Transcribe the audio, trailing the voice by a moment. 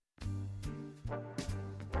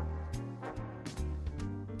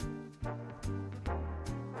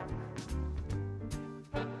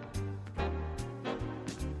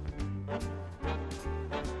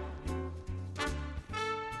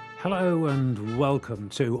Hello and welcome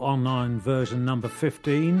to online version number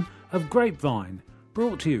 15 of Grapevine,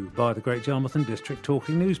 brought to you by the Great Yarmouth and District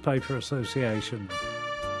Talking Newspaper Association.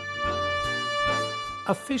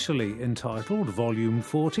 Officially entitled Volume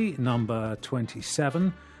 40, number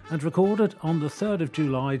 27, and recorded on the 3rd of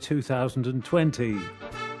July 2020.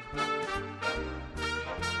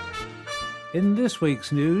 In this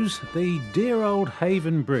week's news, the dear old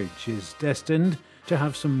Haven Bridge is destined to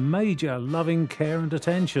have some major loving care and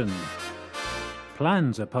attention.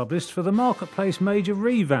 Plans are published for the Marketplace major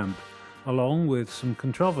revamp, along with some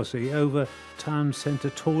controversy over town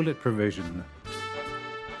centre toilet provision.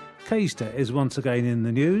 Caister is once again in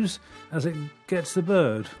the news as it gets the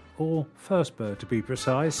bird, or first bird to be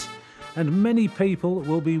precise, and many people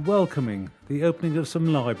will be welcoming the opening of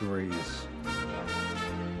some libraries.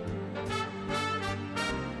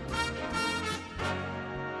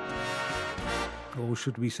 Or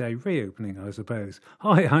should we say reopening, I suppose.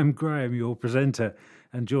 Hi, I'm Graham, your presenter,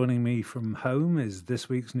 and joining me from home is this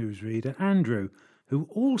week's newsreader, Andrew, who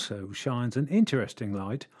also shines an interesting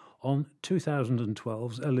light on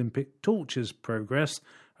 2012's Olympic torches progress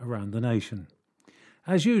around the nation.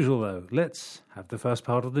 As usual, though, let's have the first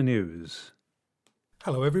part of the news.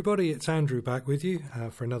 Hello everybody, it's Andrew back with you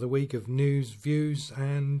for another week of news, views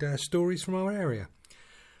and stories from our area.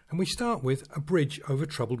 And we start with a bridge over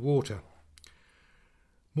troubled water.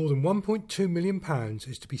 More than £1.2 million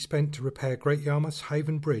is to be spent to repair Great Yarmouth's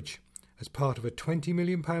Haven Bridge as part of a £20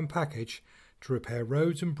 million package to repair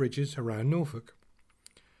roads and bridges around Norfolk.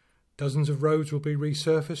 Dozens of roads will be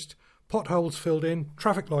resurfaced, potholes filled in,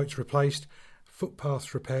 traffic lights replaced,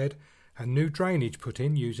 footpaths repaired and new drainage put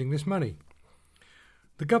in using this money.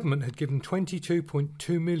 The government had given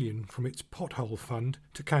 £22.2 million from its pothole fund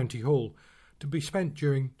to County Hall to be spent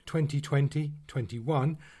during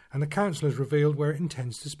 2020-21, and the council has revealed where it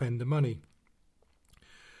intends to spend the money.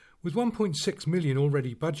 With £1.6 million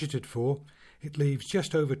already budgeted for, it leaves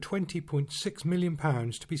just over £20.6 million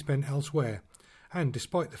to be spent elsewhere, and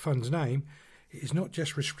despite the fund's name, it is not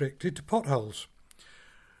just restricted to potholes.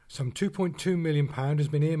 Some £2.2 million has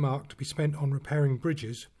been earmarked to be spent on repairing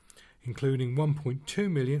bridges, including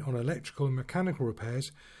 £1.2 million on electrical and mechanical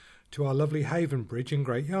repairs to our lovely Haven Bridge in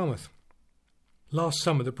Great Yarmouth. Last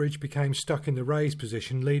summer the bridge became stuck in the raised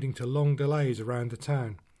position, leading to long delays around the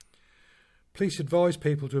town. Police advised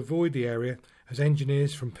people to avoid the area as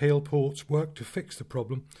engineers from Peel Ports worked to fix the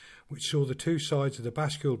problem, which saw the two sides of the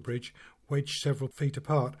bascule bridge wedged several feet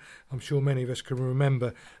apart. I'm sure many of us can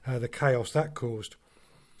remember the chaos that caused.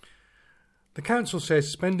 The council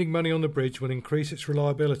says spending money on the bridge will increase its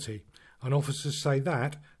reliability, and officers say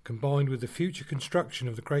that, combined with the future construction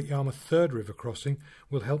of the Great Yarmouth Third River crossing,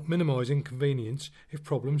 will help minimise inconvenience if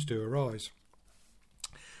problems do arise.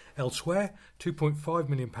 Elsewhere, £2.5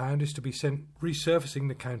 million is to be sent resurfacing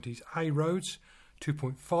the county's A roads,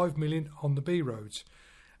 £2.5 million on the B roads,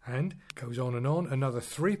 and, goes on, another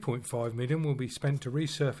 £3.5 million will be spent to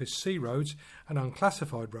resurface C roads and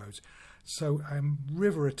unclassified roads. So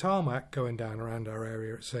river of tarmac going down around our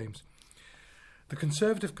area, it seems. The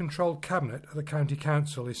Conservative-controlled Cabinet of the County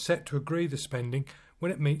Council is set to agree the spending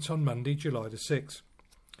when it meets on Monday, July the 6th.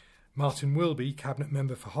 Martin Wilby, Cabinet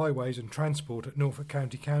Member for Highways and Transport at Norfolk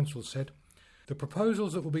County Council, said, "The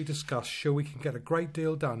proposals that will be discussed show we can get a great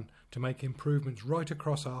deal done to make improvements right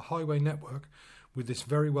across our highway network with this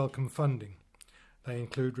very welcome funding. They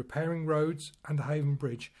include repairing roads and the Haven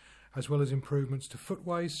Bridge, as well as improvements to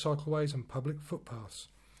footways, cycleways and public footpaths.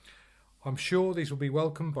 I'm sure these will be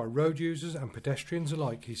welcomed by road users and pedestrians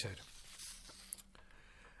alike," he said.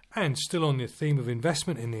 And still on the theme of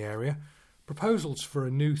investment in the area, proposals for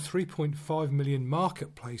a new £3.5 million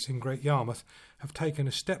marketplace in Great Yarmouth have taken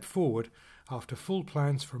a step forward after full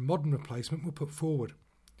plans for a modern replacement were put forward.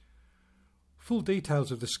 Full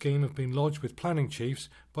details of the scheme have been lodged with planning chiefs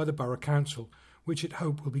by the Borough Council, which it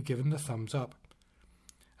hoped will be given the thumbs up.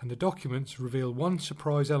 And the documents reveal one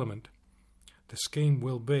surprise element. The scheme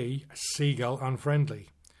will be seagull unfriendly,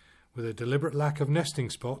 with a deliberate lack of nesting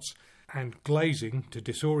spots and glazing to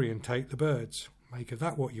disorientate the birds. Make of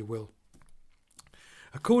that what you will.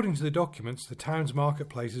 According to the documents, the town's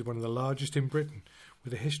marketplace is one of the largest in Britain,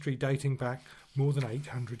 with a history dating back more than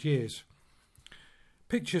 800 years.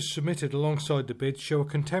 Pictures submitted alongside the bid show a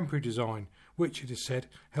contemporary design, which, it is said,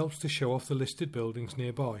 helps to show off the listed buildings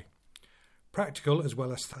nearby. Practical as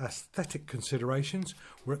well as aesthetic considerations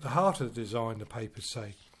were at the heart of the design, the papers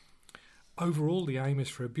say. Overall, the aim is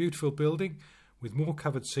for a beautiful building with more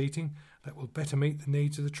covered seating that will better meet the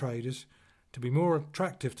needs of the traders, to be more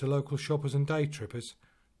attractive to local shoppers and day trippers,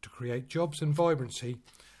 to create jobs and vibrancy,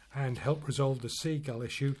 and help resolve the seagull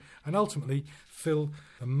issue and ultimately fill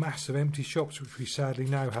the mass of empty shops which we sadly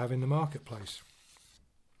now have in the marketplace.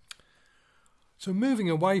 So moving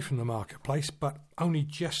away from the marketplace, but only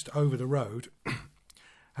just over the road,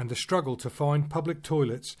 and the struggle to find public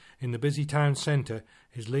toilets in the busy town centre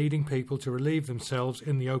is leading people to relieve themselves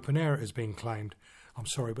in the open air, it has been claimed. I'm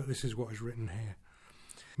sorry, but this is what is written here.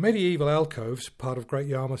 Medieval alcoves, part of Great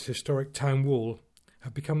Yarmouth's historic town wall,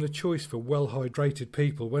 have become the choice for well-hydrated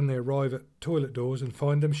people when they arrive at toilet doors and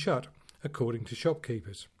find them shut, according to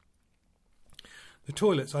shopkeepers. The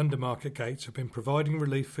toilets under market gates have been providing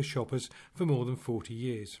relief for shoppers for more than 40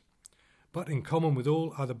 years. But in common with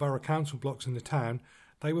all other borough council blocks in the town,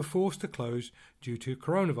 they were forced to close due to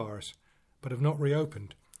coronavirus, but have not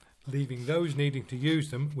reopened, leaving those needing to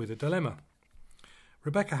use them with a dilemma.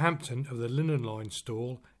 Rebecca Hampton of the Linen Line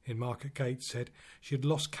stall in Market Gate said she had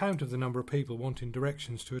lost count of the number of people wanting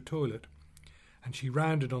directions to a toilet, and she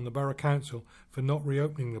rounded on the Borough Council for not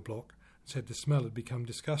reopening the block and said the smell had become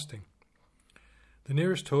disgusting. The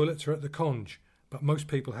nearest toilets are at the Conge, but most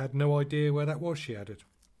people had no idea where that was, she added.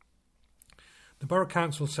 The Borough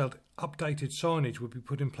Council said updated signage would be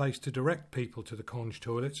put in place to direct people to the Conge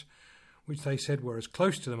toilets, which they said were as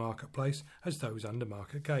close to the marketplace as those under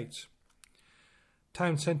market gates.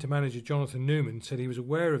 Town Centre Manager Jonathan Newman said he was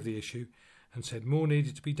aware of the issue and said more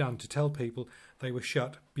needed to be done to tell people they were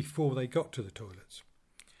shut before they got to the toilets.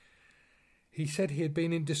 He said he had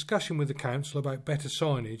been in discussion with the council about better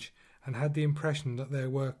signage and had the impression that there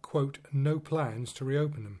were, quote, no plans to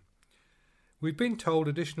reopen them. We've been told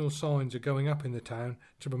additional signs are going up in the town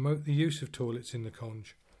to promote the use of toilets in the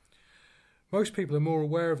Conge. Most people are more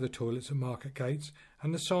aware of the toilets at market gates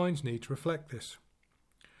and the signs need to reflect this.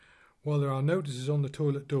 While there are notices on the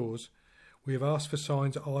toilet doors, we have asked for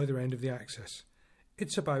signs at either end of the access.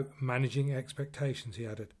 It's about managing expectations, he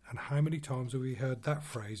added, and how many times have we heard that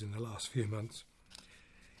phrase in the last few months?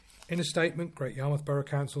 In a statement, Great Yarmouth Borough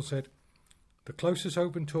Council said, the closest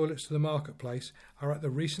open toilets to the marketplace are at the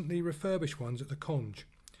recently refurbished ones at the Conge,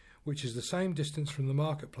 which is the same distance from the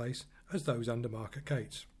marketplace as those under market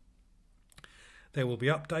gates. There will be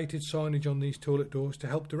updated signage on these toilet doors to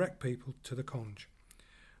help direct people to the Conge.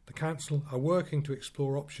 The council are working to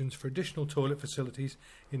explore options for additional toilet facilities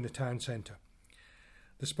in the town centre.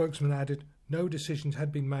 The spokesman added no decisions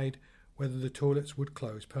had been made whether the toilets would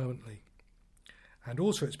close permanently. And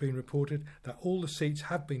also it's been reported that all the seats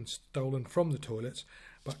have been stolen from the toilets,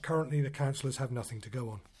 but currently the councillors have nothing to go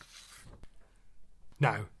on.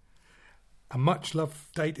 Now, a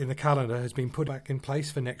much-loved date in the calendar has been put back in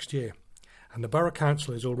place for next year, and the Borough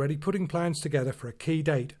Council is already putting plans together for a key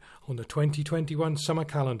date on the 2021 summer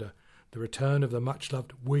calendar, the return of the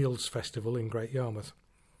much-loved Wheels Festival in Great Yarmouth.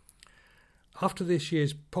 After this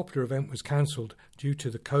year's popular event was cancelled due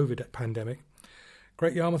to the COVID pandemic,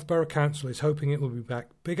 Great Yarmouth Borough Council is hoping it will be back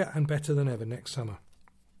bigger and better than ever next summer.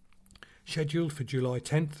 Scheduled for July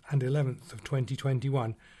 10th and 11th of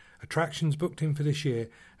 2021, attractions booked in for this year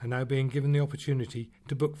are now being given the opportunity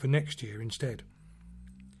to book for next year instead.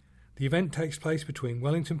 The event takes place between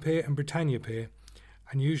Wellington Pier and Britannia Pier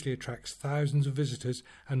and usually attracts thousands of visitors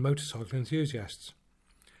and motorcycle enthusiasts.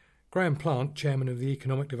 Graham Plant, chairman of the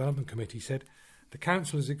Economic Development Committee, said, the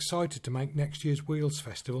council is excited to make next year's Wheels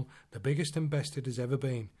Festival the biggest and best it has ever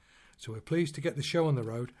been, so we're pleased to get the show on the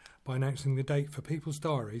road by announcing the date for people's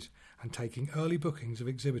diaries and taking early bookings of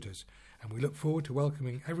exhibitors, and we look forward to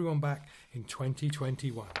welcoming everyone back in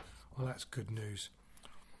 2021. Well, that's good news.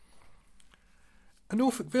 A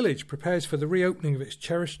Norfolk village prepares for the reopening of its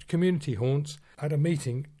cherished community haunts at a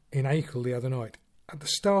meeting in Acle the other night. At the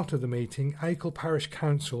start of the meeting, Acle Parish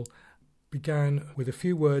Council began with a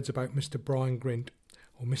few words about Mr. Brian Grint,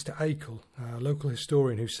 or Mr. Acle, a local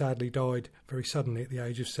historian who sadly died very suddenly at the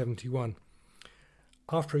age of 71.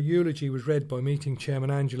 After a eulogy was read by meeting chairman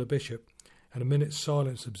Angela Bishop and a minute's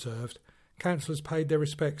silence observed, councillors paid their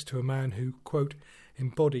respects to a man who, quote,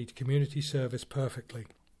 embodied community service perfectly.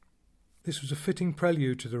 This was a fitting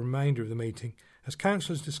prelude to the remainder of the meeting, as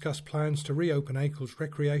councillors discussed plans to reopen Acle's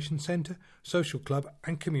recreation centre, social club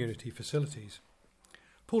and community facilities.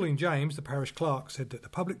 Pauline James, the parish clerk, said that the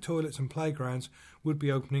public toilets and playgrounds would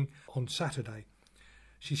be opening on Saturday.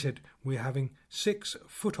 She said, we're having 6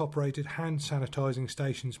 foot-operated hand sanitising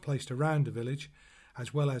stations placed around the village,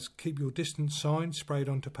 as well as keep your distance signs sprayed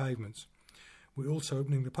onto pavements. We're also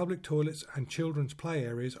opening the public toilets and children's play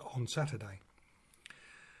areas on Saturday.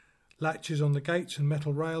 Latches on the gates and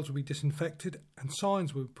metal rails will be disinfected and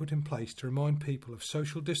signs will be put in place to remind people of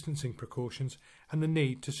social distancing precautions and the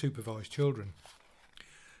need to supervise children.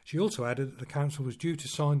 She also added that the council was due to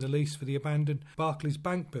sign the lease for the abandoned Barclays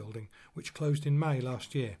Bank building, which closed in May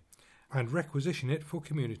last year, and requisition it for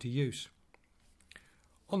community use.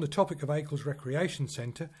 On the topic of Ackles Recreation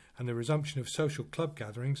Centre and the resumption of social club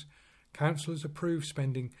gatherings, councillors approved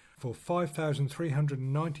spending for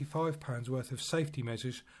 £5,395 worth of safety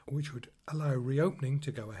measures which would allow reopening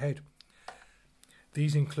to go ahead.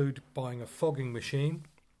 These include buying a fogging machine,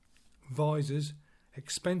 visors,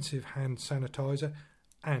 expensive hand sanitizer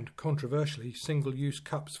and, controversially, single-use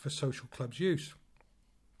cups for social clubs' use.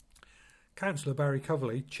 Councillor Barry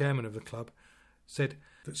Coverley, chairman of the club, said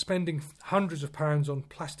that spending hundreds of pounds on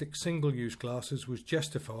plastic single-use glasses was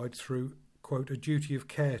justified through, quote, a duty of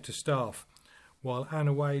care to staff, while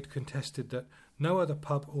Anna Wade contested that no other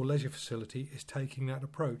pub or leisure facility is taking that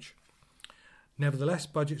approach. Nevertheless,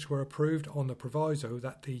 budgets were approved on the proviso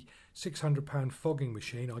that the £600 fogging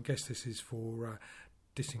machine, I guess this is for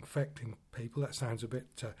disinfecting people, that sounds a bit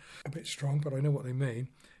strong, but I know what they mean,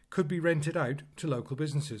 could be rented out to local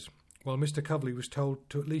businesses, while Mr Coverley was told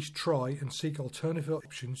to at least try and seek alternative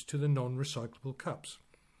options to the non-recyclable cups.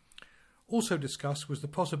 Also discussed was the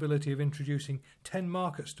possibility of introducing 10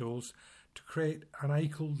 market stalls to create an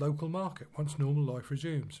Ackle local market once normal life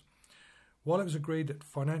resumes. While it was agreed that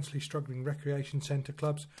financially struggling recreation centre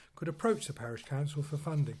clubs could approach the parish council for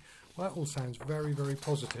funding, well, that all sounds very, very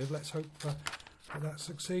positive. Let's hope that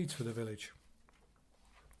succeeds for the village.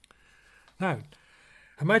 Now,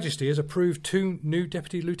 Her Majesty has approved 2 new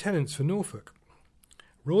Deputy Lieutenants for Norfolk.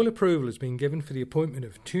 Royal approval has been given for the appointment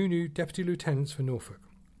of 2 new Deputy Lieutenants for Norfolk.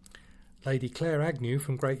 Lady Claire Agnew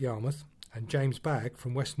from Great Yarmouth and James Bagg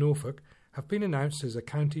from West Norfolk have been announced as the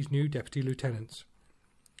county's new Deputy Lieutenants.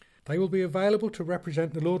 They will be available to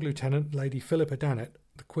represent the Lord Lieutenant, Lady Philippa Dannett,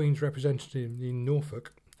 the Queen's representative in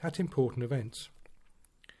Norfolk, at important events.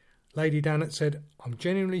 Lady Dannett said, "I'm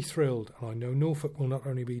genuinely thrilled, and I know Norfolk will not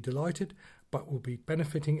only be delighted, but will be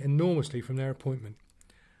benefiting enormously from their appointment.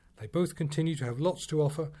 They both continue to have lots to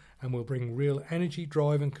offer and will bring real energy,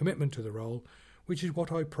 drive and commitment to the role, which is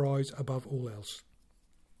what I prize above all else."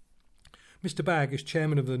 Mr Bagg is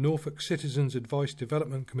chairman of the Norfolk Citizens Advice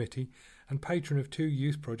Development Committee and patron of 2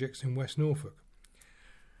 youth projects in West Norfolk.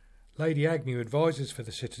 Lady Agnew advises for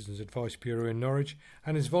the Citizens Advice Bureau in Norwich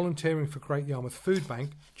and is volunteering for Great Yarmouth Food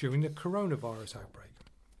Bank during the coronavirus outbreak.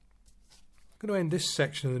 I'm going to end this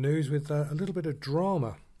section of the news with a little bit of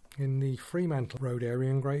drama in the Fremantle Road area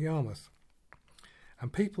in Great Yarmouth.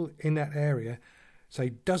 And people in that area say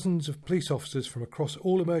dozens of police officers from across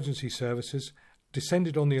all emergency services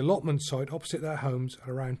descended on the allotment site opposite their homes at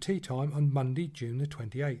around tea time on Monday, June the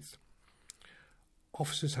 28th.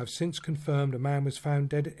 Officers have since confirmed a man was found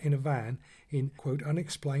dead in a van in, quote,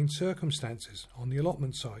 unexplained circumstances on the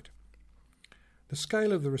allotment site. The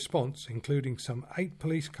scale of the response, including some 8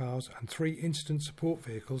 police cars and 3 incident support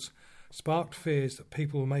vehicles, sparked fears that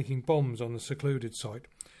people were making bombs on the secluded site,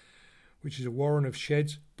 which is a warren of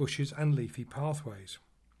sheds, bushes and leafy pathways.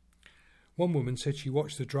 One woman said she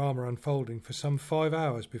watched the drama unfolding for some 5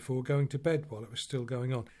 hours before going to bed while it was still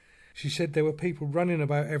going on. She said there were people running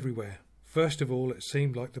about everywhere. First of all, it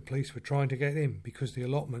seemed like the police were trying to get in because the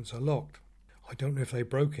allotments are locked. I don't know if they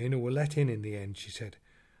broke in or were let in the end, she said.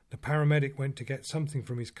 The paramedic went to get something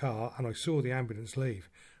from his car and I saw the ambulance leave.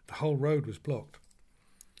 The whole road was blocked.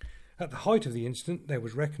 At the height of the incident, there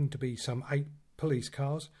was reckoned to be some 8 police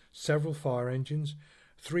cars, several fire engines,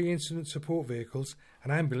 3 incident support vehicles,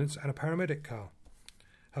 an ambulance and a paramedic car.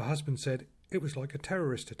 Her husband said it was like a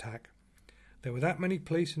terrorist attack. There were that many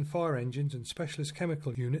police and fire engines and specialist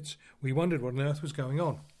chemical units, we wondered what on earth was going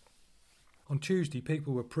on. On Tuesday,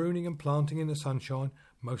 people were pruning and planting in the sunshine,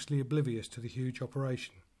 mostly oblivious to the huge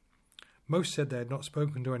operation. Most said they had not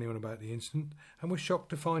spoken to anyone about the incident and were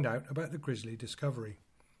shocked to find out about the grisly discovery.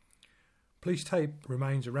 Police tape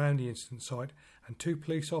remains around the incident site and 2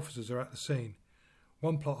 police officers are at the scene.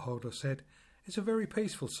 One plot holder said, "It's a very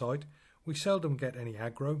peaceful site. We seldom get any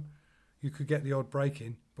aggro. You could get the odd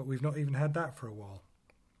break-in, but we've not even had that for a while."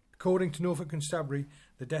 According to Norfolk Constabulary,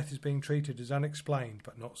 the death is being treated as unexplained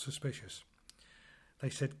but not suspicious. They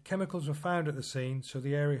said chemicals were found at the scene, so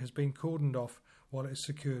the area has been cordoned off while it is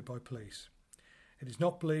secured by police. It is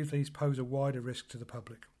not believed these pose a wider risk to the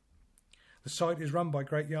public. The site is run by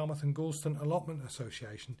Great Yarmouth and Galston Allotment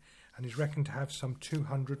Association and is reckoned to have some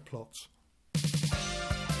 200 plots.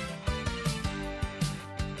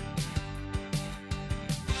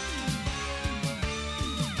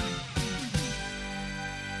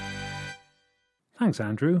 Thanks,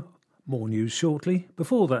 Andrew. More news shortly.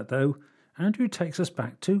 Before that, though, Andrew takes us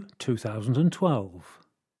back to 2012.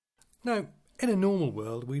 Now, in a normal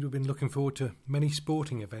world, we'd have been looking forward to many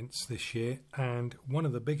sporting events this year, and one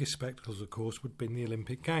of the biggest spectacles, of course, would have been the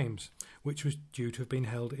Olympic Games, which was due to have been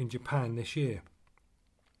held in Japan this year.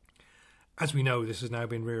 As we know, this has now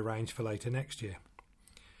been rearranged for later next year.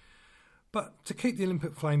 But to keep the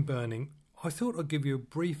Olympic flame burning, I thought I'd give you a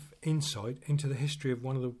brief insight into the history of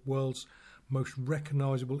one of the world's most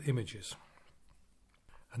recognisable images.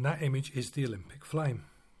 And that image is the Olympic flame.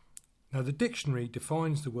 Now, the dictionary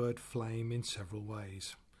defines the word flame in several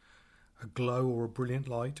ways. A glow or a brilliant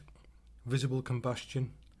light, visible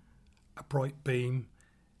combustion, a bright beam,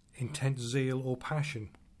 intense zeal or passion.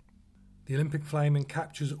 The Olympic flame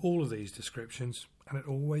encaptures all of these descriptions, and it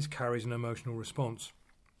always carries an emotional response.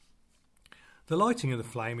 The lighting of the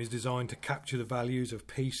flame is designed to capture the values of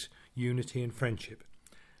peace, unity and friendship,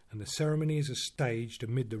 and the ceremony is staged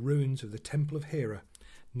amid the ruins of the Temple of Hera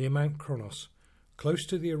near Mount Kronos, close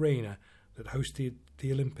to the arena that hosted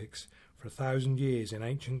the Olympics for 1,000 years in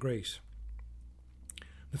ancient Greece.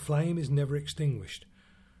 The flame is never extinguished,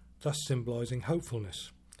 thus symbolising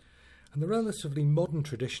hopefulness. And the relatively modern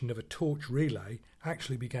tradition of a torch relay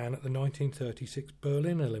actually began at the 1936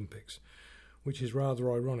 Berlin Olympics, which is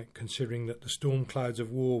rather ironic considering that the storm clouds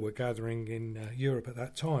of war were gathering in Europe at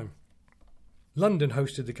that time. London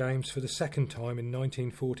hosted the Games for the second time in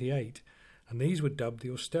 1948, and these were dubbed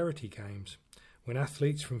the Austerity Games, when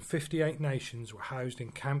athletes from 58 nations were housed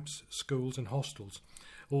in camps, schools and hostels,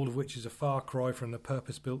 all of which is a far cry from the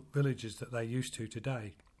purpose-built villages that they're used to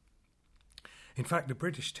today. In fact, the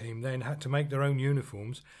British team then had to make their own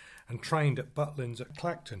uniforms and trained at Butlins at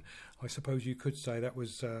Clacton. I suppose you could say that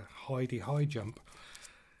was Heidi High Jump.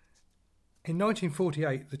 In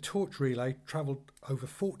 1948, the torch relay travelled over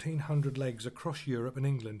 1,400 legs across Europe and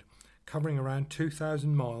England, covering around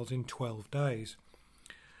 2,000 miles in 12 days.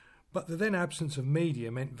 But the then absence of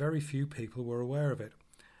media meant very few people were aware of it,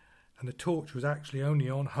 and the torch was actually only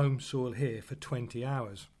on home soil here for 20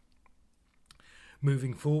 hours.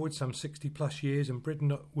 Moving forward some 60 plus years, and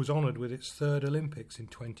Britain was honoured with its third Olympics in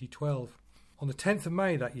 2012. On the 10th of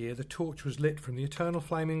May that year, the torch was lit from the Eternal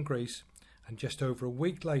Flame in Greece, and just over a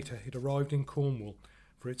week later it arrived in Cornwall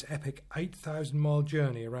for its epic 8,000-mile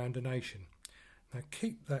journey around a nation. Now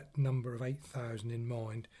keep that number of 8,000 in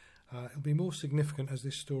mind. It'll be more significant as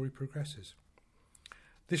this story progresses.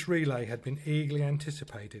 This relay had been eagerly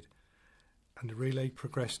anticipated, and the relay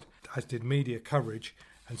progressed, as did media coverage,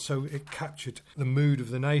 and so it captured the mood of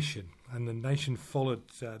the nation, and the nation followed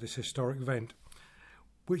this historic event,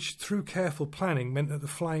 which through careful planning meant that the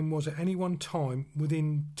flame was at any one time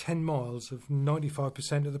within 10 miles of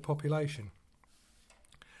 95% of the population.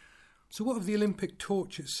 So what of the Olympic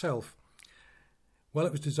torch itself? Well,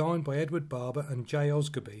 it was designed by Edward Barber and J.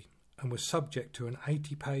 Osgerby and was subject to an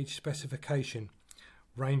 80-page specification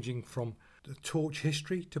ranging from the torch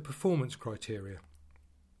history to performance criteria.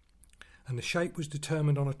 And the shape was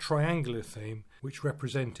determined on a triangular theme which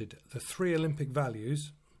represented the three Olympic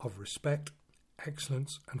values of respect,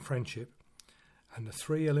 excellence and friendship, and the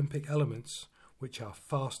three Olympic elements which are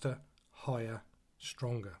faster, higher,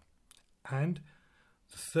 stronger. And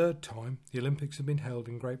the third time the Olympics had been held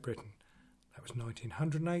in Great Britain. That was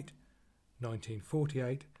 1908,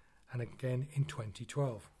 1948 and again in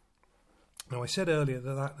 2012. Now I said earlier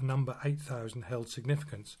that the number 8,000 held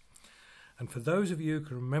significance. And for those of you who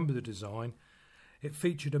can remember the design, it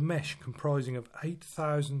featured a mesh comprising of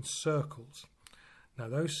 8,000 circles. Now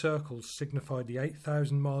those circles signified the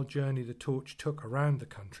 8,000-mile journey the torch took around the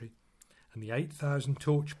country, and the 8,000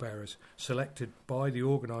 torchbearers selected by the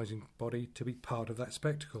organising body to be part of that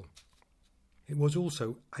spectacle. It was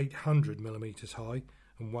also 800 millimetres high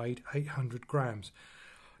and weighed 800 grams.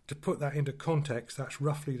 To put that into context, that's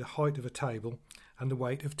roughly the height of a table and the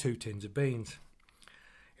weight of 2 tins of beans.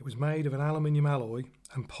 It was made of an aluminium alloy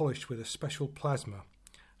and polished with a special plasma,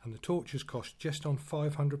 and the torches cost just on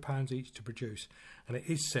 £500 each to produce, and it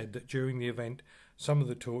is said that during the event some of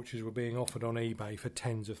the torches were being offered on eBay for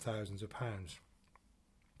tens of thousands of pounds.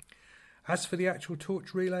 As for the actual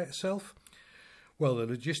torch relay itself, well, the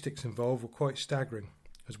logistics involved were quite staggering.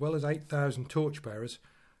 As well as 8,000 torchbearers,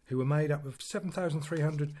 who were made up of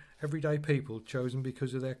 7,300 everyday people chosen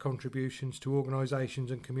because of their contributions to organisations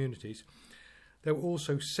and communities, there were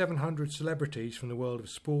also 700 celebrities from the world of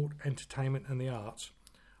sport, entertainment and the arts,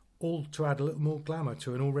 all to add a little more glamour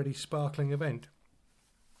to an already sparkling event.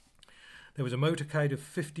 There was a motorcade of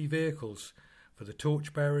 50 vehicles for the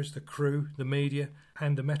torchbearers, the crew, the media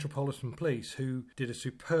and the Metropolitan Police, who did a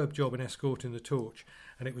superb job in escorting the torch,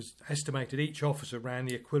 and it was estimated each officer ran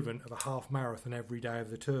the equivalent of a half marathon every day of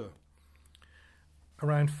the tour.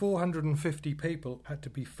 Around 450 people had to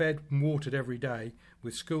be fed and watered every day,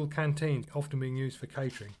 with school canteens often being used for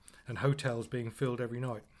catering and hotels being filled every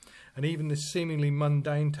night. And even the seemingly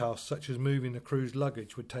mundane tasks such as moving the crew's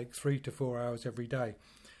luggage would take 3 to 4 hours every day.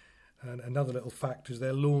 And another little fact is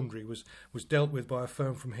their laundry was dealt with by a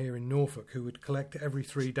firm from here in Norfolk who would collect it every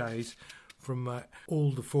 3 days from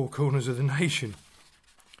all the 4 corners of the nation.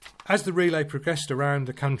 As the relay progressed around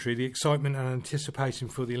the country, the excitement and anticipation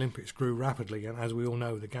for the Olympics grew rapidly, and as we all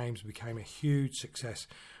know, the Games became a huge success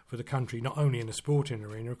for the country, not only in the sporting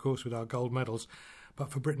arena, of course, with our gold medals,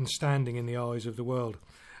 but for Britain's standing in the eyes of the world.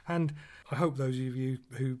 And I hope those of you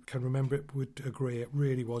who can remember it would agree it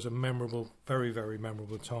really was a memorable, very, very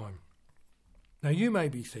memorable time. Now, you may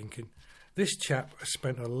be thinking, this chap has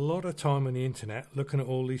spent a lot of time on the internet looking at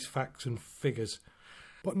all these facts and figures,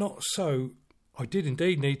 but not so. I did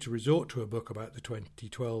indeed need to resort to a book about the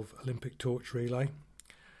 2012 Olympic torch relay,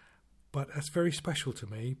 but that's very special to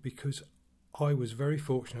me because I was very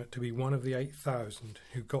fortunate to be one of the 8,000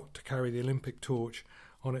 who got to carry the Olympic torch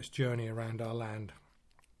on its journey around our land.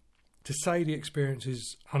 To say the experience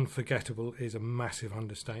is unforgettable is a massive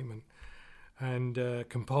understatement, and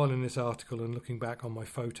compiling this article and looking back on my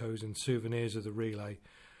photos and souvenirs of the relay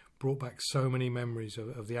brought back so many memories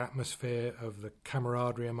of the atmosphere, of the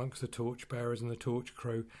camaraderie amongst the torchbearers and the torch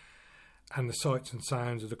crew, and the sights and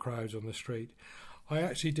sounds of the crowds on the street. I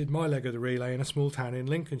actually did my leg of the relay in a small town in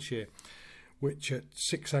Lincolnshire, which at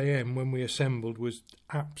 6 a.m. when we assembled was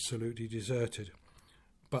absolutely deserted.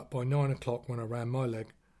 But by 9 o'clock when I ran my leg,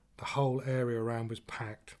 the whole area around was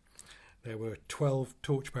packed. There were 12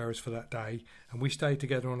 torchbearers for that day, and we stayed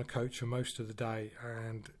together on a coach for most of the day,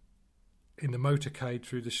 and in the motorcade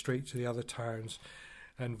through the streets of the other towns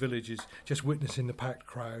and villages, just witnessing the packed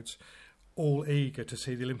crowds, all eager to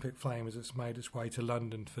see the Olympic flame as it's made its way to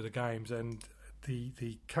London for the Games. And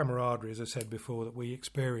the camaraderie, as I said before, that we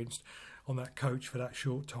experienced on that coach for that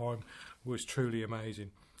short time was truly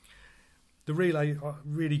amazing. The relay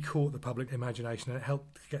really caught the public imagination, and it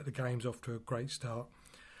helped get the Games off to a great start.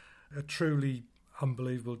 A truly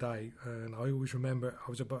unbelievable day, and I always remember I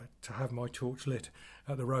was about to have my torch lit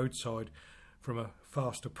at the roadside from a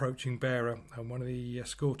fast approaching bearer, and one of the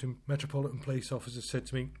escorting Metropolitan Police officers said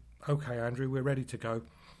to me, "OK, Andrew, we're ready to go.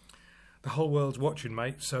 The whole world's watching,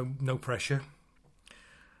 mate, so no pressure."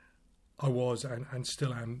 I was and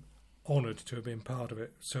still am honoured to have been part of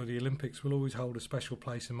it, so the Olympics will always hold a special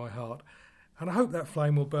place in my heart, and I hope that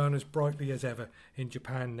flame will burn as brightly as ever in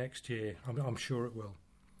Japan next year. I'm sure it will.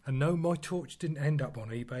 And no, my torch didn't end up on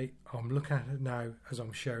eBay. I'm looking at it now as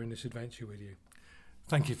I'm sharing this adventure with you.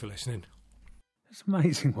 Thank you for listening. It's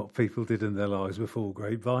amazing what people did in their lives before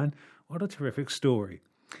Grapevine. What a terrific story.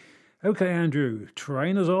 OK, Andrew,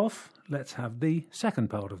 train us off. Let's have the second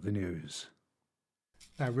part of the news.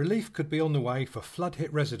 Now, relief could be on the way for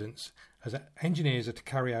flood-hit residents as engineers are to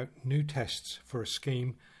carry out new tests for a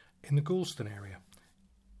scheme in the Galston area.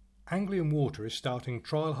 Anglian Water is starting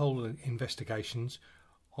trial hole investigations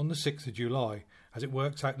on the 6th of July as it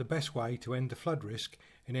works out the best way to end the flood risk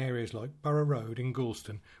in areas like Borough Road in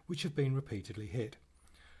Galston, which have been repeatedly hit.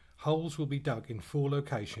 Holes will be dug in 4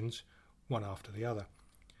 locations, one after the other.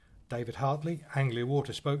 David Hartley, Anglia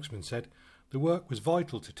Water spokesman, said the work was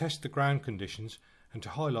vital to test the ground conditions and to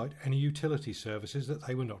highlight any utility services that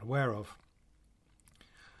they were not aware of.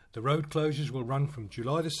 The road closures will run from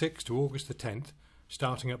July the 6th to August the 10th,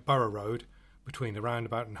 starting at Borough Road between the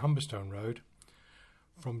roundabout and Humberstone Road.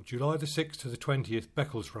 From July the 6th to the 20th,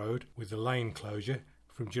 Beccles Road with the lane closure.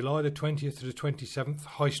 From July the 20th to the 27th,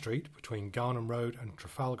 High Street between Garnham Road and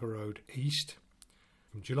Trafalgar Road East.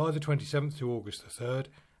 From July the 27th to August the 3rd,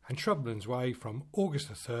 and Shrublands Way from August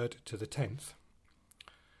the 3rd to the 10th.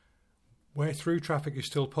 Where through traffic is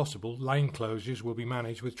still possible, lane closures will be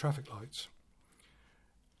managed with traffic lights.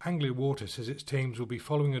 Anglia Water says its teams will be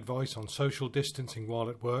following advice on social distancing while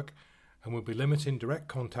at work and will be limiting direct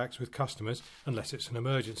contacts with customers unless it's an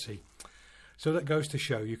emergency. So that goes to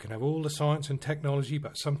show you can have all the science and technology,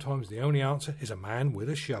 but sometimes the only answer is a man with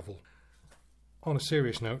a shovel. On a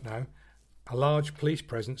serious note now, a large police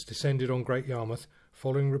presence descended on Great Yarmouth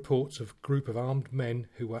following reports of a group of armed men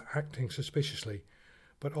who were acting suspiciously,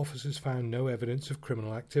 but officers found no evidence of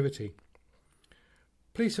criminal activity.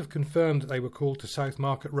 Police have confirmed that they were called to South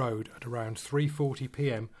Market Road at around 3:40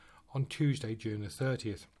 p.m. on Tuesday, June the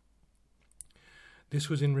 30th. This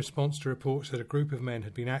was in response to reports that a group of men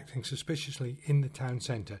had been acting suspiciously in the town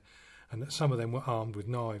centre and that some of them were armed with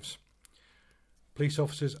knives. Police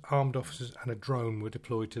officers, armed officers and a drone were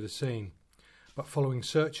deployed to the scene. But following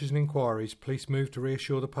searches and inquiries, police moved to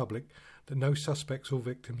reassure the public that no suspects or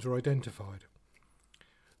victims were identified.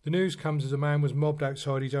 The news comes as a man was mobbed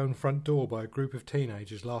outside his own front door by a group of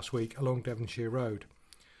teenagers last week along Devonshire Road.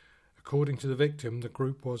 According to the victim, the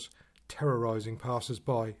group was terrorising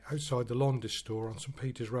passers-by outside the Londis store on St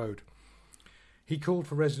Peter's Road. He called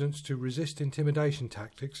for residents to resist intimidation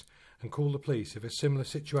tactics and call the police if a similar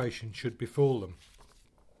situation should befall them.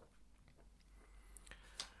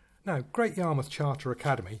 Now, Great Yarmouth Charter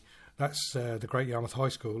Academy, that's the Great Yarmouth High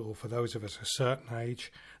School, or for those of us a certain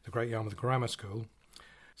age, the Great Yarmouth Grammar School,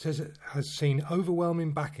 says it has seen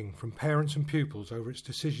overwhelming backing from parents and pupils over its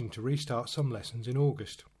decision to restart some lessons in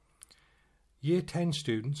August. Year 10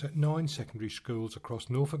 students at 9 secondary schools across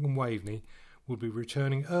Norfolk and Waveney will be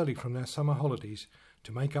returning early from their summer holidays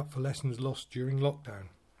to make up for lessons lost during lockdown.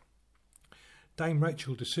 Dame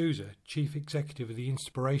Rachel D'Souza, Chief Executive of the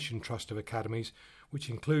Inspiration Trust of Academies, which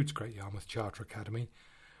includes Great Yarmouth Charter Academy,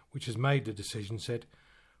 which has made the decision, said,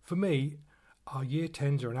 "For me, our Year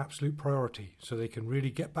 10s are an absolute priority so they can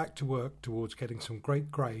really get back to work towards getting some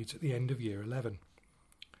great grades at the end of Year 11.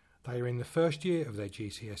 They are in the first year of their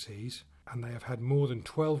GCSEs and they have had more than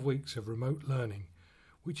 12 weeks of remote learning,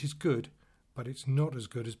 which is good, but it's not as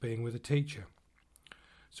good as being with a teacher.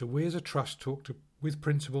 So we as a trust talk with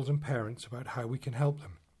principals and parents about how we can help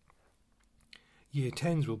them. Year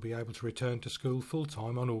 10s will be able to return to school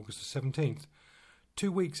full-time on August the 17th,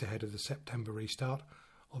 2 weeks ahead of the September restart,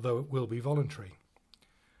 although it will be voluntary."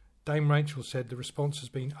 Dame Rachel said the response has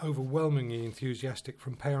been overwhelmingly enthusiastic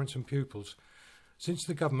from parents and pupils since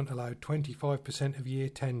the government allowed 25% of Year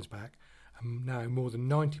 10s back, and now more than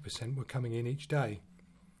 90% were coming in each day.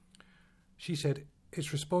 She said,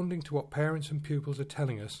 "It's responding to what parents and pupils are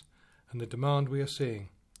telling us and the demand we are seeing.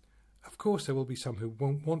 Of course there will be some who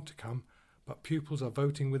won't want to come, but pupils are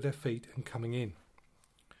voting with their feet and coming in."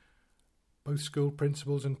 Both school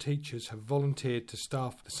principals and teachers have volunteered to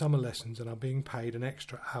staff the summer lessons and are being paid an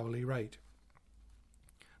extra hourly rate.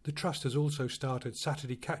 The Trust has also started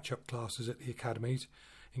Saturday catch-up classes at the academies,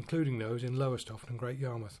 including those in Lowestoft and Great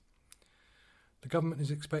Yarmouth. The government is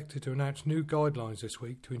expected to announce new guidelines this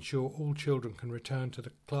week to ensure all children can return to the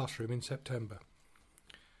classroom in September.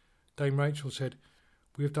 Dame Rachel said,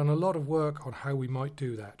 "We have done a lot of work on how we might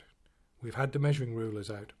do that. We've had the measuring rulers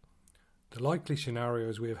out. The likely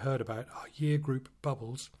scenarios we have heard about are year group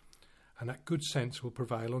bubbles, and that good sense will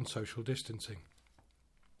prevail on social distancing.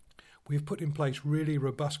 We have put in place really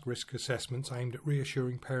robust risk assessments aimed at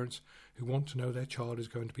reassuring parents who want to know their child is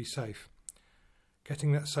going to be safe.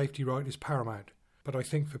 Getting that safety right is paramount, but I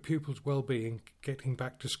think for pupils' well-being, getting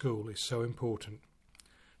back to school is so important.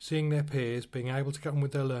 Seeing their peers, being able to get on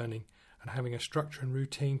with their learning, and having a structure and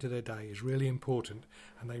routine to their day is really important,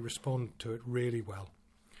 and they respond to it really well.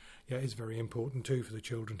 Yeah, it's very important too for the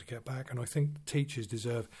children to get back, and I think the teachers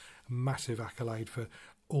deserve a massive accolade for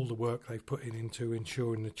all the work they've put into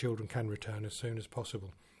ensuring the children can return as soon as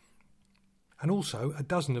possible." And also, a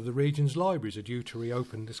dozen of the region's libraries are due to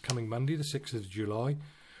reopen this coming Monday, the 6th of July,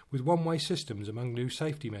 with one-way systems among new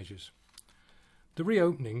safety measures. The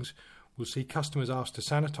reopenings will see customers asked to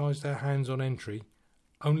sanitise their hands on entry,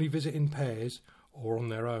 only visit in pairs or on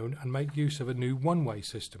their own, and make use of a new one-way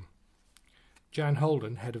system. Jan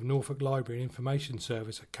Holden, head of Norfolk Library and Information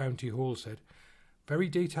Service at County Hall, said, "Very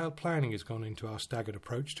detailed planning has gone into our staggered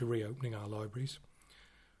approach to reopening our libraries.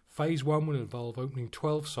 Phase 1 will involve opening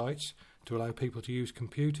 12 sites to allow people to use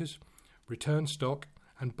computers, return stock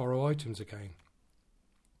and borrow items again.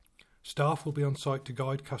 Staff will be on site to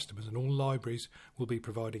guide customers, and all libraries will be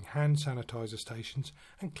providing hand sanitiser stations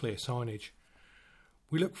and clear signage.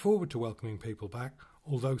 We look forward to welcoming people back,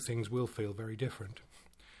 although things will feel very different.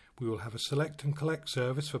 We will have a select and collect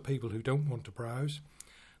service for people who don't want to browse.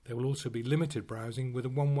 There will also be limited browsing with a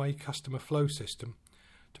one-way customer flow system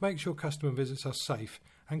to make sure customer visits are safe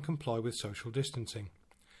and comply with social distancing.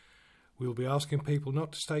 We will be asking people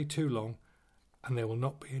not to stay too long, and there will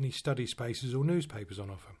not be any study spaces or newspapers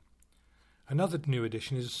on offer. Another new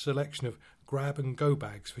addition is a selection of grab and go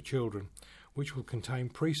bags for children, which will contain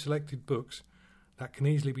pre-selected books that can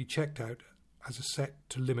easily be checked out as a set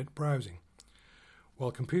to limit browsing,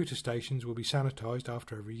 while computer stations will be sanitised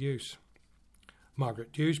after every use."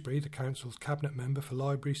 Margaret Dewsbury, the Council's Cabinet Member for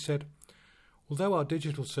Libraries, said, "Although our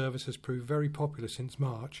digital service has proved very popular since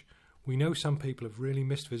March, we know some people have really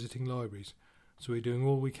missed visiting libraries, so we're doing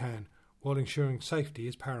all we can, while ensuring safety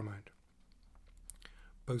is paramount."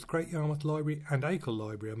 Both Great Yarmouth Library and Acle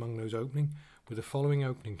Library are among those opening, with the following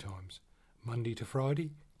opening times: Monday to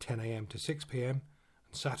Friday, 10 a.m. to 6 p.m,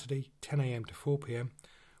 and Saturday, 10 a.m. to 4 p.m,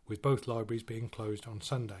 with both libraries being closed on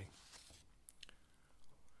Sunday.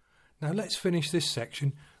 Now let's finish this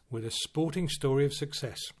section with a sporting story of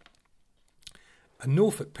success. A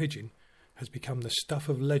Norfolk pigeon has become the stuff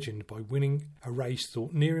of legend by winning a race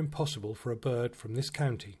thought near impossible for a bird from this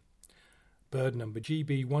county. Bird number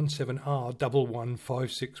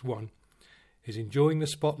GB17R11561 is enjoying the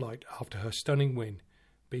spotlight after her stunning win,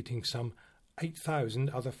 beating some 8,000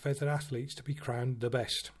 other feathered athletes to be crowned the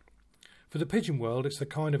best. For the pigeon world, it's the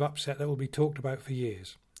kind of upset that will be talked about for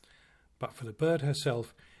years. But for the bird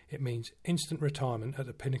herself, it means instant retirement at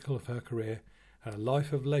the pinnacle of her career and a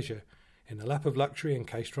life of leisure in the lap of luxury in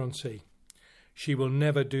Castron-Sea. She will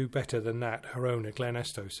never do better than that, her owner Glenn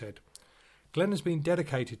Estow said. Glenn has been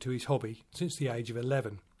dedicated to his hobby since the age of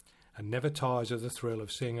 11 and never tires of the thrill of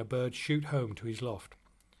seeing a bird shoot home to his loft.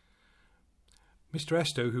 Mr.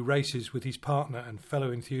 Estow, who races with his partner and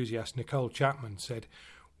fellow enthusiast Nicole Chapman, said,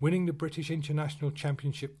 "Winning the British International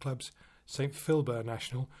Championship Club's St Philbert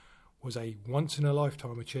National was a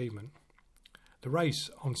once-in-a-lifetime achievement. The race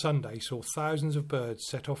on Sunday saw thousands of birds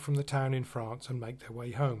set off from the town in France and make their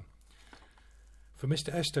way home. For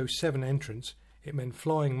Mr. Estow's 7 entrants, it meant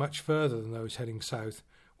flying much further than those heading south,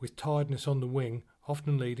 with tiredness on the wing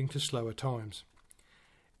often leading to slower times.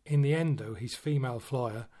 In the end, though, his female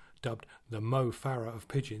flyer, dubbed the Mo Farah of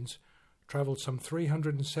pigeons, travelled some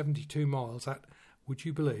 372 miles at, would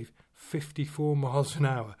you believe, 54 miles an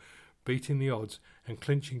hour, beating the odds and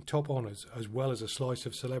clinching top honours as well as a slice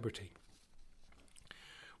of celebrity.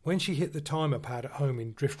 When she hit the timer pad at home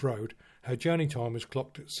in Drift Road, her journey time was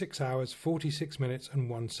clocked at 6 hours, 46 minutes and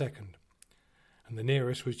 1 second, and the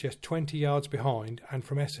nearest was just 20 yards behind and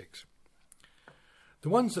from Essex. The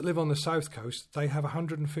ones that live on the south coast, they have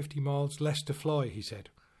 150 miles less to fly, he said.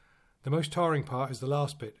 The most tiring part is the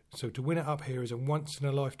last bit, so to win it up here is a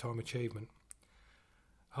once-in-a-lifetime achievement.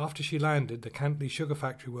 After she landed, the Cantley sugar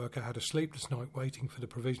factory worker had a sleepless night waiting for the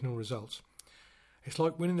provisional results. It's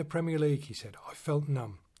like winning the Premier League, he said. I felt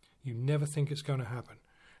numb. You never think it's going to happen.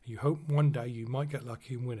 You hope one day you might get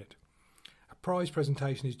lucky and win it. A prize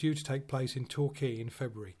presentation is due to take place in Torquay in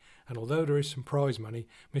February, and although there is some prize money,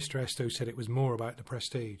 Mr. Estow said it was more about the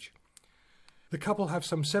prestige. The couple have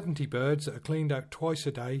some 70 birds that are cleaned out twice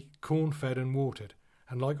a day, corn-fed and watered,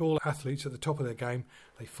 and like all athletes at the top of their game,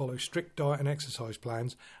 they follow strict diet and exercise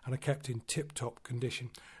plans and are kept in tip-top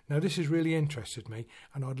condition. Now this has really interested me,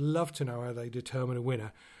 and I'd love to know how they determine a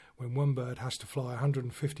winner when one bird has to fly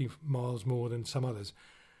 150 miles more than some others.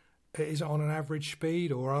 Is it on an average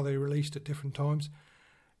speed, or are they released at different times?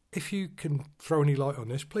 If you can throw any light on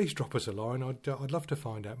this, please drop us a line. I'd love to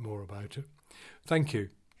find out more about it. Thank you.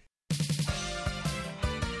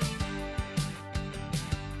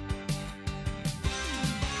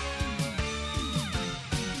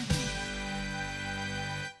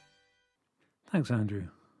 Thanks, Andrew.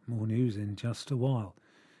 More news in just a while.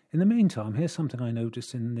 In the meantime, here's something I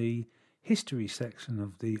noticed in the history section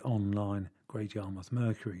of the online Great Yarmouth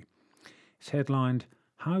Mercury. It's headlined,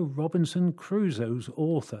 How Robinson Crusoe's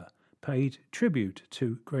Author Paid Tribute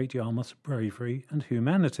to Great Yarmouth's Bravery and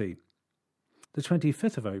Humanity. The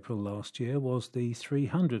 25th of April last year was the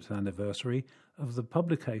 300th anniversary of the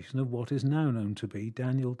publication of what is now known to be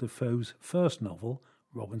Daniel Defoe's first novel,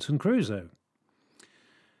 Robinson Crusoe.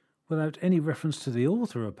 Without any reference to the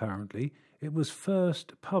author, apparently, it was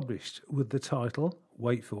first published with the title,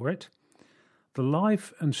 wait for it, The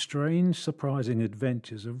Life and Strange Surprising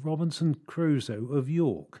Adventures of Robinson Crusoe of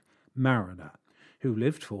York, Mariner, who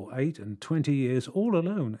lived for 8 and 20 years all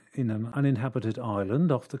alone in an uninhabited island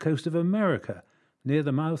off the coast of America, near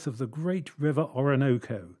the mouth of the great river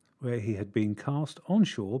Orinoco, where he had been cast on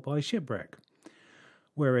shore by shipwreck,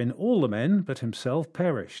 wherein all the men but himself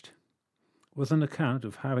perished, with an account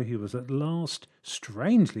of how he was at last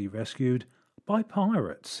strangely rescued by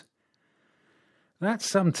pirates. That's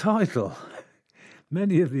some title.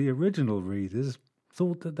 Many of the original readers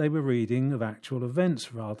thought that they were reading of actual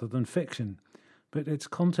events rather than fiction, but its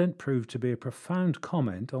content proved to be a profound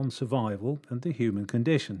comment on survival and the human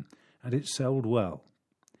condition, and it sold well.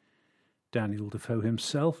 Daniel Defoe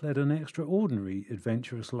himself led an extraordinary,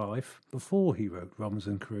 adventurous life before he wrote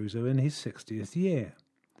Robinson Crusoe in his 60th year.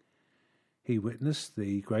 He witnessed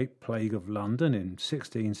the Great Plague of London in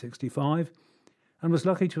 1665 and was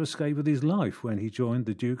lucky to escape with his life when he joined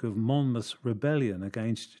the Duke of Monmouth's rebellion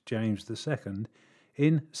against James II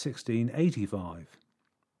in 1685.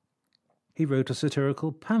 He wrote a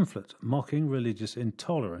satirical pamphlet mocking religious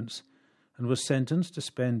intolerance and was sentenced to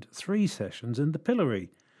spend 3 sessions in the pillory,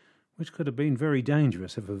 which could have been very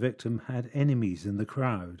dangerous if a victim had enemies in the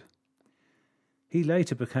crowd. He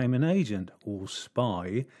later became an agent, or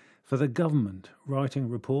spy, for the government, writing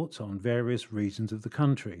reports on various regions of the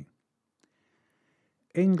country.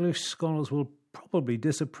 English scholars will probably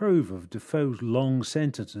disapprove of Defoe's long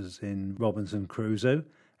sentences in Robinson Crusoe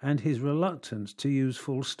and his reluctance to use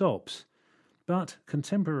full stops, but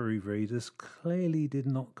contemporary readers clearly did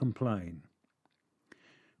not complain.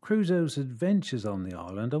 Crusoe's adventures on the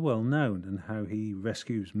island are well known, and how he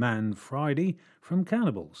rescues Man Friday from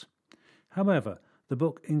cannibals. However, the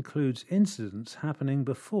book includes incidents happening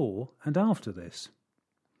before and after this.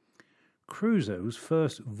 Crusoe's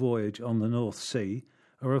first voyage on the North Sea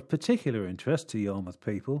are of particular interest to Yarmouth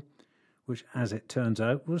people, which, as it turns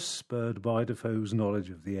out, was spurred by Defoe's knowledge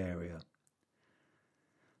of the area.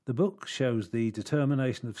 The book shows the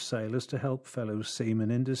determination of sailors to help fellow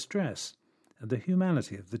seamen in distress and the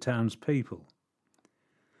humanity of the townspeople.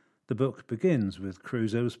 The book begins with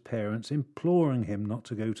Crusoe's parents imploring him not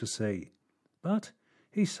to go to sea, but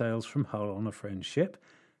he sails from Hull on a friend's ship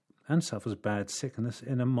and suffers bad sickness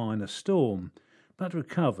in a minor storm, but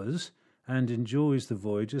recovers and enjoys the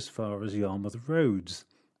voyage as far as Yarmouth Roads,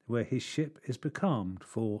 where his ship is becalmed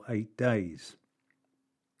for 8 days.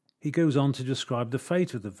 He goes on to describe the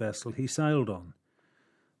fate of the vessel he sailed on.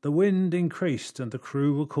 The wind increased and the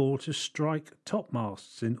crew were called to strike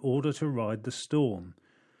topmasts in order to ride the storm,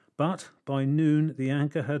 but by noon the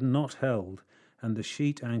anchor had not held and the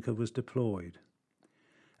sheet anchor was deployed.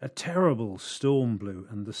 A terrible storm blew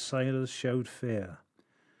and the sailors showed fear.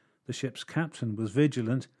 The ship's captain was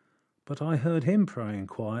vigilant, but I heard him praying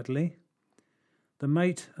quietly. The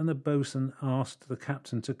mate and the boatswain asked the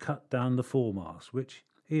captain to cut down the foremast, which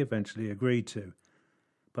he eventually agreed to,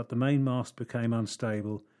 but the mainmast became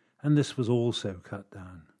unstable and this was also cut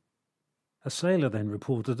down. A sailor then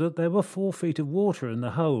reported that there were 4 feet of water in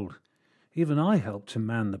the hold. Even I helped to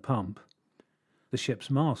man the pump. The ship's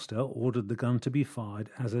master ordered the gun to be fired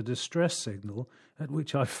as a distress signal, at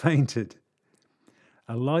which I fainted.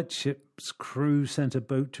 A light ship's crew sent a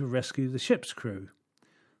boat to rescue the ship's crew.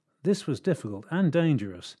 This was difficult and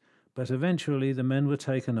dangerous, but eventually the men were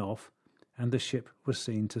taken off and the ship was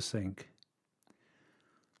seen to sink.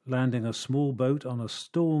 Landing a small boat on a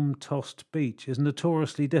storm-tossed beach is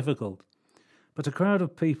notoriously difficult, but a crowd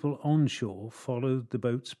of people on shore followed the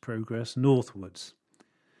boat's progress northwards.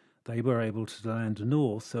 They were able to land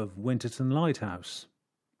north of Winterton Lighthouse.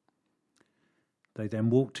 They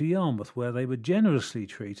then walked to Yarmouth, where they were generously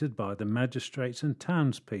treated by the magistrates and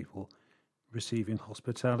townspeople, receiving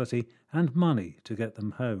hospitality and money to get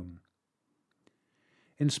them home.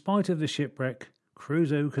 In spite of the shipwreck,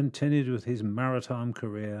 Crusoe continued with his maritime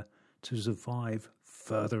career to survive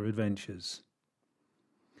further adventures.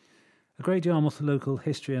 A Great Yarmouth Local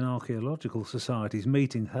History and Archaeological Society's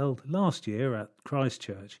meeting held last year at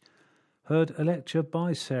Christchurch heard a lecture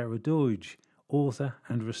by Sarah Doidge, author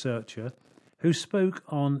and researcher, who spoke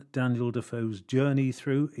on Daniel Defoe's journey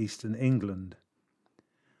through eastern England.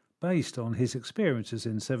 Based on his experiences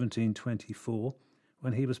in 1724,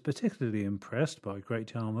 when he was particularly impressed by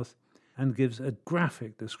Great Yarmouth, and gives a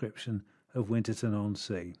graphic description of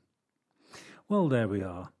Winterton-on-Sea. Well, there we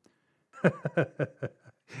are.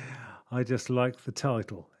 I just like the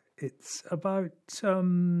title. It's about,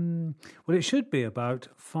 it should be about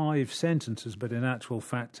 5 sentences, but in actual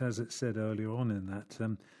fact, as it said earlier on in that,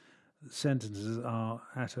 sentences are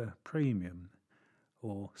at a premium,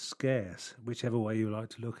 or scarce, whichever way you like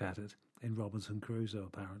to look at it, in Robinson Crusoe,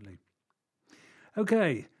 apparently.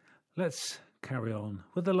 Okay, let's carry on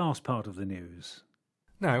with the last part of the news.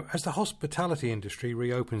 Now, as the hospitality industry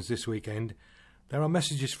reopens this weekend, there are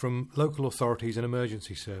messages from local authorities and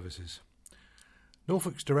emergency services.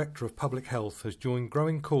 Norfolk's Director of Public Health has joined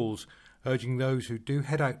growing calls urging those who do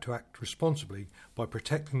head out to act responsibly by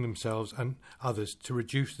protecting themselves and others to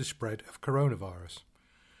reduce the spread of coronavirus.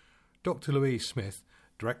 Dr. Louise Smith,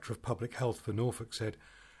 Director of Public Health for Norfolk, said,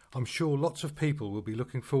 "I'm sure lots of people will be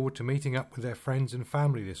looking forward to meeting up with their friends and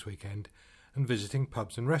family this weekend and visiting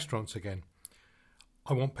pubs and restaurants again.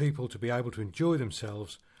 I want people to be able to enjoy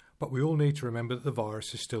themselves, but we all need to remember that the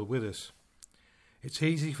virus is still with us. It's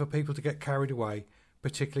easy for people to get carried away,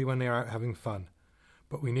 particularly when they're out having fun,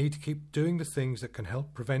 but we need to keep doing the things that can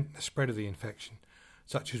help prevent the spread of the infection,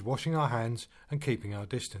 such as washing our hands and keeping our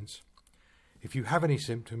distance. If you have any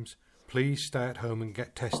symptoms, please stay at home and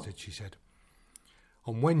get tested," she said.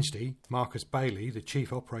 On Wednesday, Marcus Bailey, the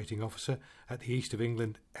Chief Operating Officer at the East of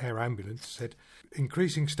England Air Ambulance, said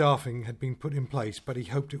increasing staffing had been put in place, but he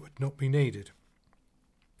hoped it would not be needed.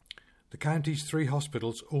 The county's 3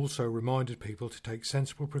 hospitals also reminded people to take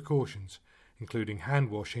sensible precautions, including hand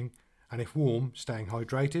washing and, if warm, staying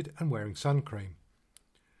hydrated and wearing sun cream.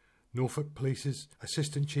 Norfolk Police's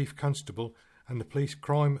Assistant Chief Constable and the Police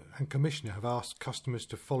Crime and Commissioner have asked customers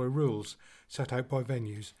to follow rules set out by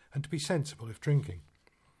venues and to be sensible if drinking.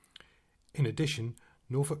 In addition,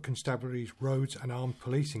 Norfolk Constabulary's Roads and Armed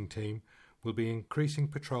Policing team will be increasing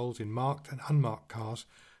patrols in marked and unmarked cars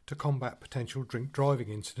to combat potential drink driving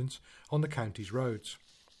incidents on the county's roads.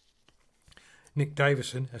 Nick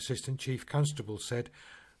Davison, Assistant Chief Constable, said,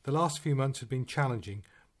 "The last few months had been challenging,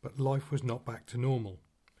 but life was not back to normal."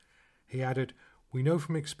 He added, "We know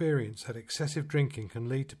from experience that excessive drinking can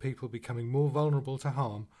lead to people becoming more vulnerable to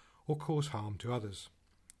harm or cause harm to others."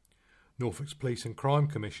 Norfolk's Police and Crime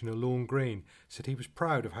Commissioner Lorne Green said he was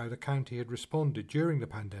proud of how the county had responded during the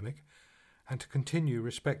pandemic and to continue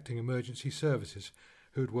respecting emergency services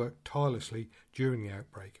who had worked tirelessly during the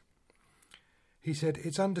outbreak. He said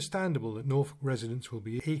it's understandable that Norfolk residents will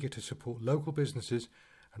be eager to support local businesses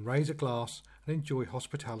and raise a glass and enjoy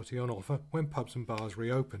hospitality on offer when pubs and bars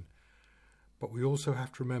reopen. But we also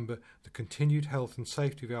have to remember the continued health and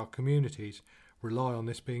safety of our communities rely on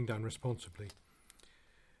this being done responsibly.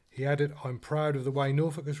 He added, "I'm proud of the way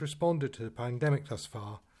Norfolk has responded to the pandemic thus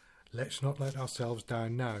far. Let's not let ourselves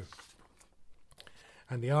down now."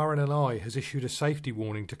 And the RNLI has issued a safety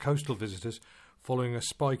warning to coastal visitors following a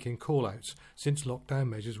spike in call-outs since lockdown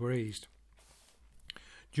measures were eased.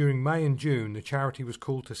 During May and June, the charity was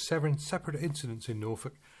called to 7 separate incidents in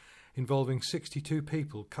Norfolk involving 62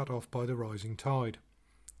 people cut off by the rising tide.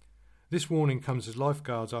 This warning comes as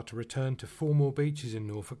lifeguards are to return to 4 more beaches in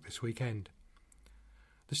Norfolk this weekend.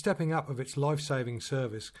 The stepping up of its life-saving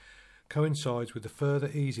service coincides with the further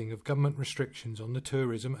easing of government restrictions on the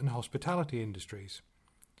tourism and hospitality industries.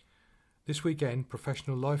 This weekend,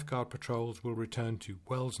 professional lifeguard patrols will return to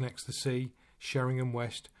Wells Next the Sea, Sheringham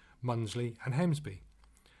West, Munsley and Hemsby.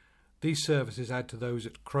 These services add to those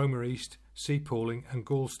at Cromer East, Seapawling and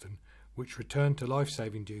Galston, which returned to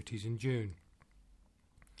life-saving duties in June.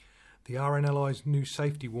 The RNLI's new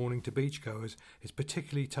safety warning to beachgoers is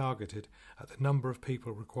particularly targeted at the number of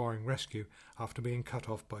people requiring rescue after being cut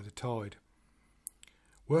off by the tide.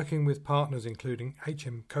 Working with partners including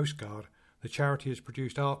HM Coast Guard, the charity has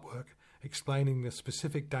produced artwork explaining the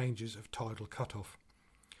specific dangers of tidal cut-off.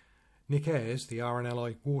 Nick Ayres, the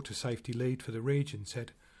RNLI water safety lead for the region,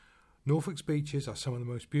 said, "Norfolk's beaches are some of the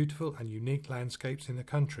most beautiful and unique landscapes in the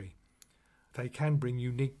country. They can bring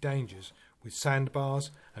unique dangers, with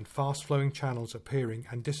sandbars and fast-flowing channels appearing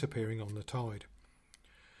and disappearing on the tide.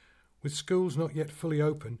 With schools not yet fully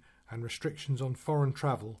open and restrictions on foreign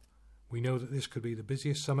travel, we know that this could be the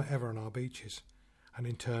busiest summer ever on our beaches, and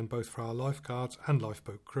in turn both for our lifeguards and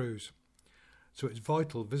lifeboat crews. So it's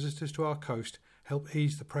vital visitors to our coast help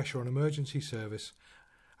ease the pressure on emergency service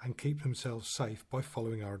and keep themselves safe by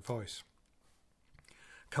following our advice."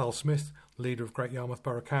 Carl Smith, leader of Great Yarmouth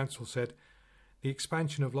Borough Council, said, "The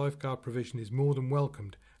expansion of lifeguard provision is more than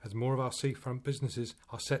welcomed as more of our seafront businesses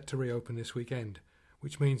are set to reopen this weekend,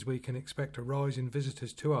 which means we can expect a rise in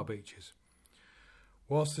visitors to our beaches.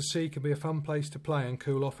 Whilst the sea can be a fun place to play and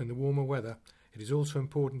cool off in the warmer weather, it is also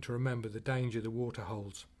important to remember the danger the water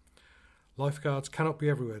holds. Lifeguards cannot be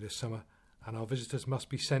everywhere this summer, and our visitors must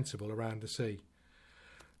be sensible around the sea."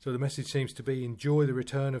 So the message seems to be enjoy the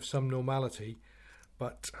return of some normality,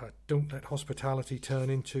 but don't let hospitality turn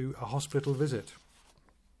into a hospital visit.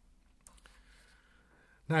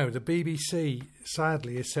 Now, the BBC,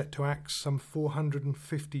 sadly, is set to axe some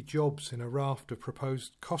 450 jobs in a raft of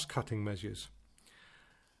proposed cost-cutting measures.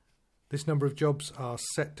 This number of jobs are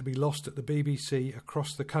set to be lost at the BBC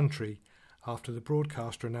across the country after the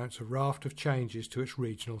broadcaster announced a raft of changes to its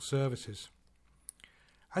regional services.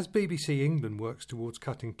 As BBC England works towards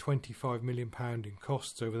cutting £25 million in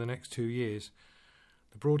costs over the next 2 years,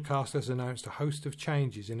 the broadcaster has announced a host of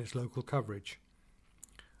changes in its local coverage.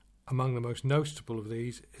 Among the most notable of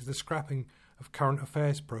these is the scrapping of current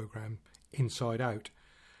affairs programme Inside Out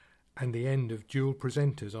and the end of dual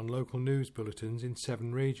presenters on local news bulletins in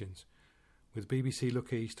 7 regions, with BBC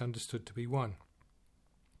Look East understood to be one.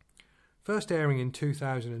 First airing in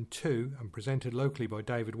 2002 and presented locally by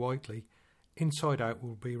David Whiteley, Inside Out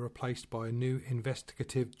will be replaced by a new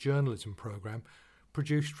investigative journalism programme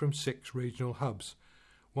produced from 6 regional hubs,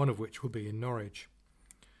 one of which will be in Norwich.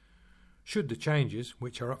 Should the changes,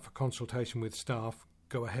 which are up for consultation with staff,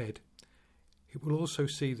 go ahead, it will also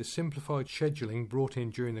see the simplified scheduling brought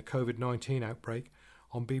in during the COVID-19 outbreak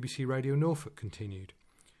on BBC Radio Norfolk continued,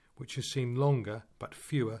 which has seen longer but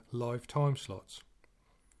fewer live time slots.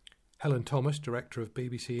 Helen Thomas, director of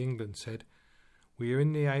BBC England, said, "We are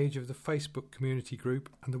in the age of the Facebook community group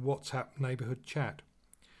and the WhatsApp neighbourhood chat.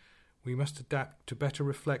 We must adapt to better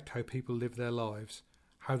reflect how people live their lives,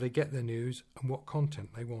 how they get their news and what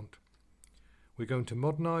content they want. We're going to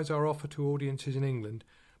modernise our offer to audiences in England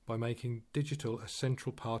by making digital a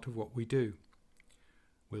central part of what we do.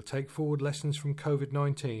 We'll take forward lessons from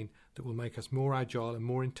COVID-19 that will make us more agile and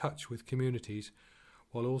more in touch with communities,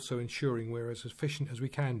 while also ensuring we're as efficient as we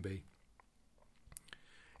can be."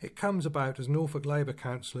 It comes about as Norfolk Labour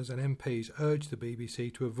councillors and MPs urge the BBC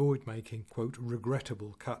to avoid making, quote,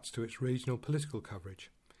 regrettable cuts to its regional political coverage.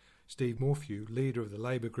 Steve Morphew, leader of the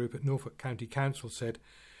Labour group at Norfolk County Council, said,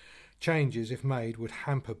 "Changes, if made, would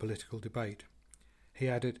hamper political debate." He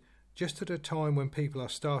added, "Just at a time when people are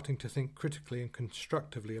starting to think critically and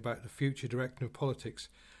constructively about the future direction of politics,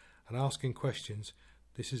 and asking questions,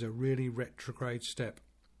 this is a really retrograde step.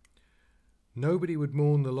 Nobody would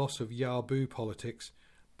mourn the loss of Yaboo politics,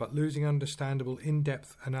 but losing understandable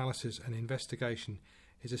in-depth analysis and investigation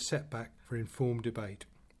is a setback for informed debate.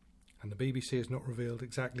 And the BBC has not revealed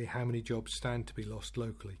exactly how many jobs stand to be lost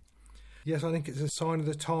locally. Yes, I think it's a sign of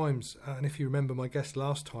the times, and if you remember my guest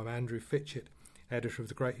last time, Andrew Fitchett, editor of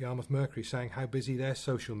the Great Yarmouth Mercury, saying how busy their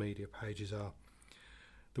social media pages are.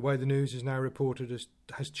 The way the news is now reported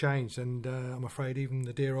has changed, and I'm afraid even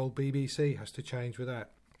the dear old BBC has to change with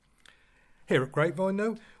that. Here at Grapevine,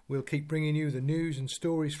 though, we'll keep bringing you the news and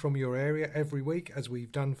stories from your area every week, as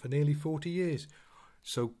we've done for nearly 40 years.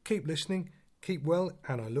 So keep listening, keep well,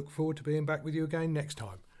 and I look forward to being back with you again next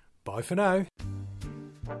time. Bye for now.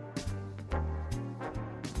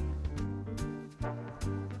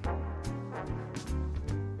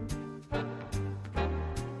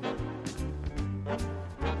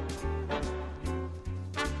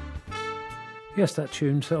 Yes, that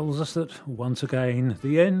tune tells us that, once again,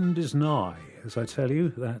 the end is nigh. As I tell you,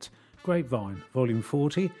 that Grapevine, Volume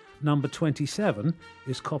 40, Number 27,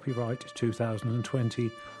 is copyright 2020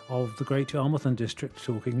 of the Great Yarmouth and District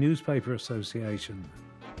Talking Newspaper Association.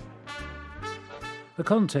 The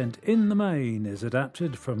content in the main is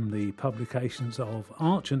adapted from the publications of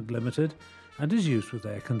Archant Limited and is used with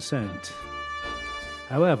their consent.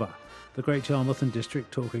 However, the Great Yarmouth and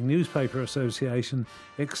District Talking Newspaper Association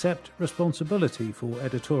accept responsibility for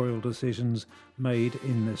editorial decisions made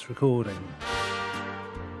in this recording.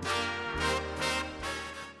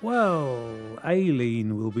 Well,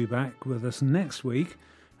 Aileen will be back with us next week,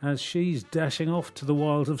 as she's dashing off to the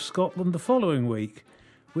wilds of Scotland the following week,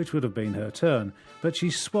 which would have been her turn, but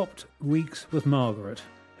she's swapped weeks with Margaret,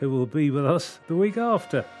 who will be with us the week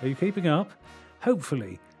after. Are you keeping up?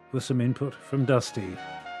 Hopefully with some input from Dusty.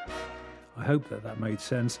 I hope that made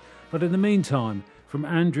sense. But in the meantime, from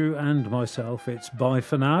Andrew and myself, it's bye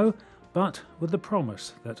for now, but with the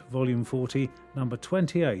promise that Volume 40, Number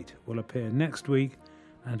 28, will appear next week,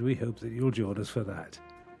 and we hope that you'll join us for that.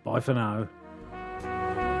 Bye for now.